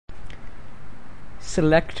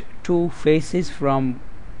select two faces from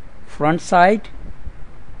front side.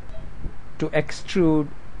 To extrude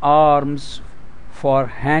arms for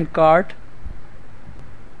handcart,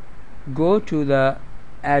 go to the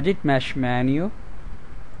Edit Mesh menu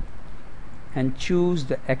and choose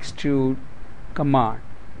the Extrude command.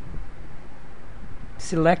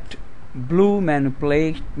 Select blue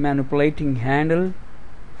manipulating handle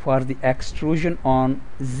for the extrusion on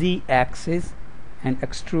Z-axis and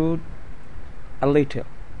extrude a little.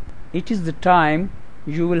 It is the time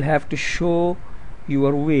you will have to show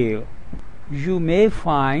your wheel. You may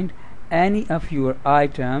find any of your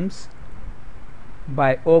items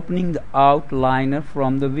by opening the outliner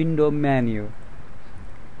from the window menu.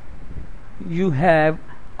 You have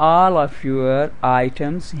all of your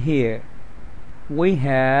items here. We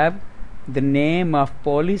have the name of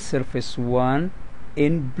Polysurface 1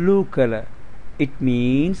 in blue color. It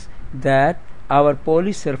means that our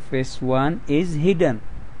Polysurface 1 is hidden.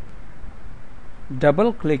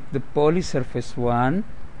 Double click the Polysurface 1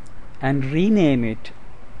 and rename it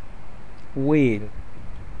wheel.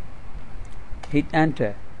 Hit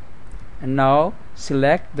enter, and now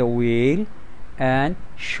select the wheel and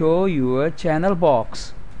show your channel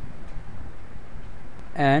box,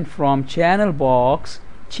 and from channel box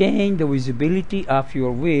change the visibility of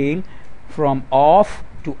your wheel from off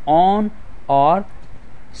to on, or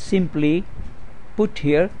simply put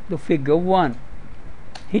here the figure 1.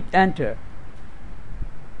 Hit enter.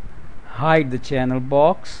 Hide the channel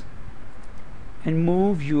box and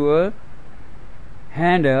move your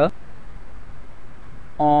handle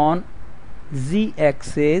on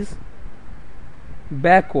Z-axis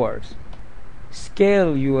backwards.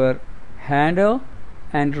 Scale your handle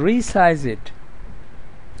and resize it.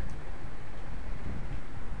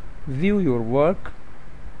 View your work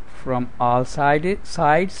from all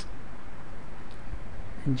sides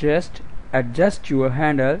and just adjust your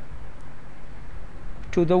handle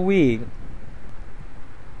to the wheel.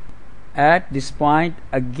 At this point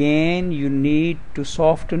again you need to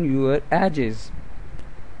soften your edges.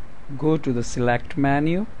 Go to the select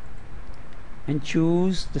menu and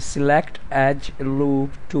choose the select edge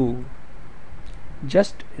loop tool.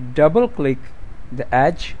 Just double click the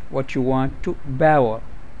edge what you want to bevel,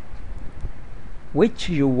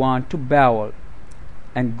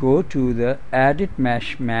 and go to the Edit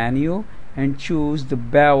Mesh menu and choose the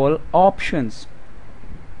bevel options.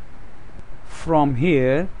 From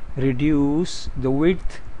here reduce the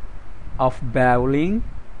width of beveling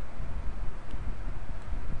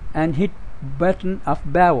and hit button of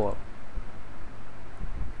bevel.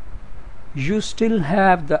 You still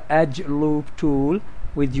have the edge loop tool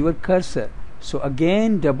with your cursor, so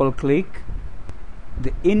again double click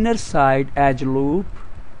the inner side edge loop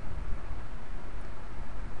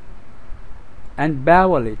and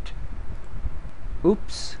bevel it.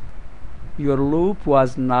 Oops, your loop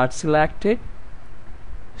was not selected,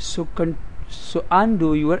 so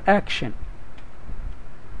undo your action.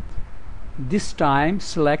 This time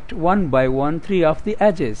select one by one 3 of the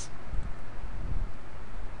edges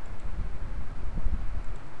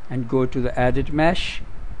and go to the Edit Mesh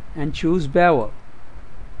and choose bevel.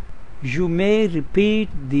 You may repeat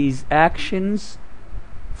these actions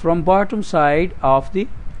from bottom side of the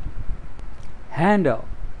handle.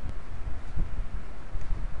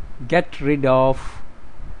 Get rid of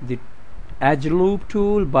the edge loop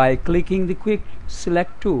tool by clicking the quick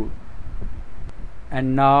select tool.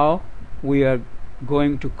 And now we are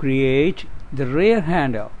going to create the rear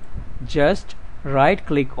handle. Just right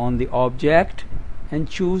click on the object and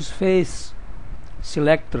choose face.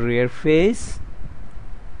 Select the rear face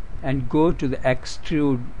and go to the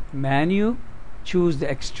extrude menu, choose the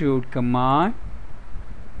extrude command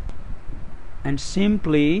and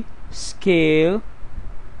simply scale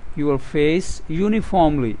your face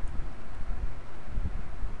uniformly.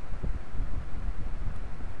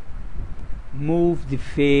 Move the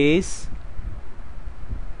face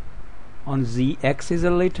on Z-axis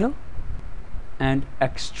a little and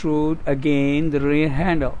extrude again the rear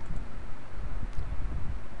handle.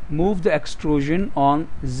 Move the extrusion on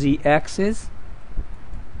Z-axis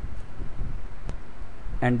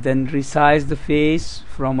and then resize the face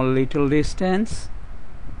from a little distance,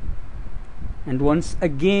 and once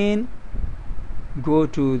again go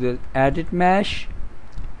to the Edit Mesh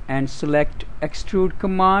and select Extrude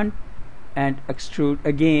command and extrude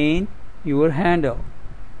again your handle.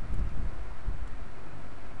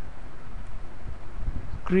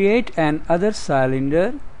 Create another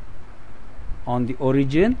cylinder on the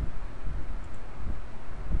origin.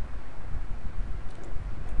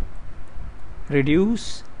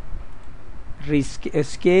 Reduce,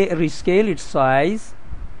 rescale its size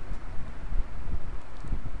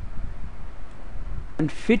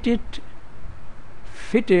and fit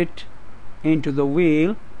it into the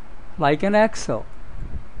wheel like an axle.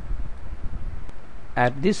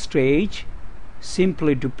 At this stage,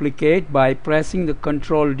 simply duplicate by pressing the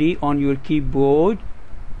Ctrl D on your keyboard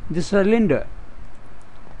the cylinder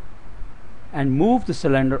and move the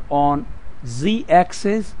cylinder on Z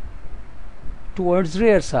axis towards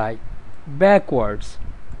rear side backwards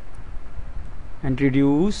and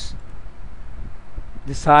reduce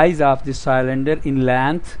the size of the cylinder in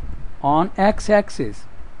length on X axis.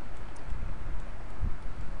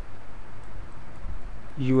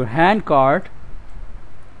 Your handcart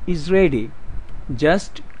is ready.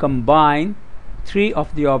 Just combine 3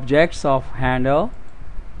 of the objects of handle.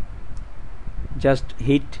 Just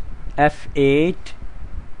hit F8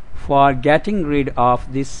 for getting rid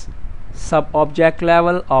of this sub-object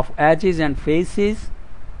level of edges and faces,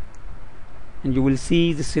 and you will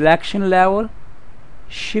see the selection level.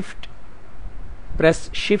 Press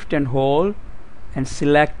shift and hold and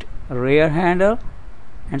select rear handle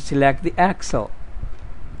and select the axle.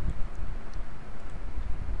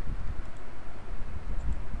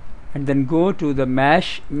 And then go to the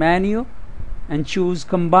mesh menu and choose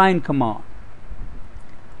combine command.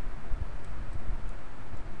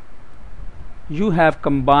 You have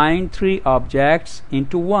combined 3 objects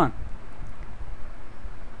into one.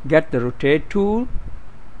 Get the rotate tool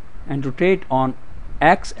and rotate on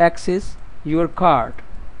X axis your cart.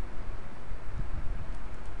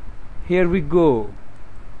 Here we go.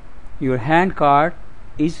 Your handcart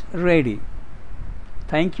is ready.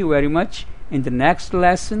 Thank you very much. In the next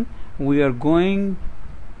lesson, we are going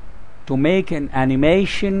to make an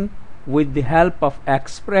animation with the help of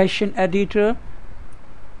expression editor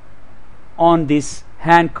on this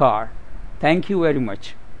handcart. Thank you very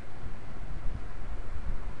much.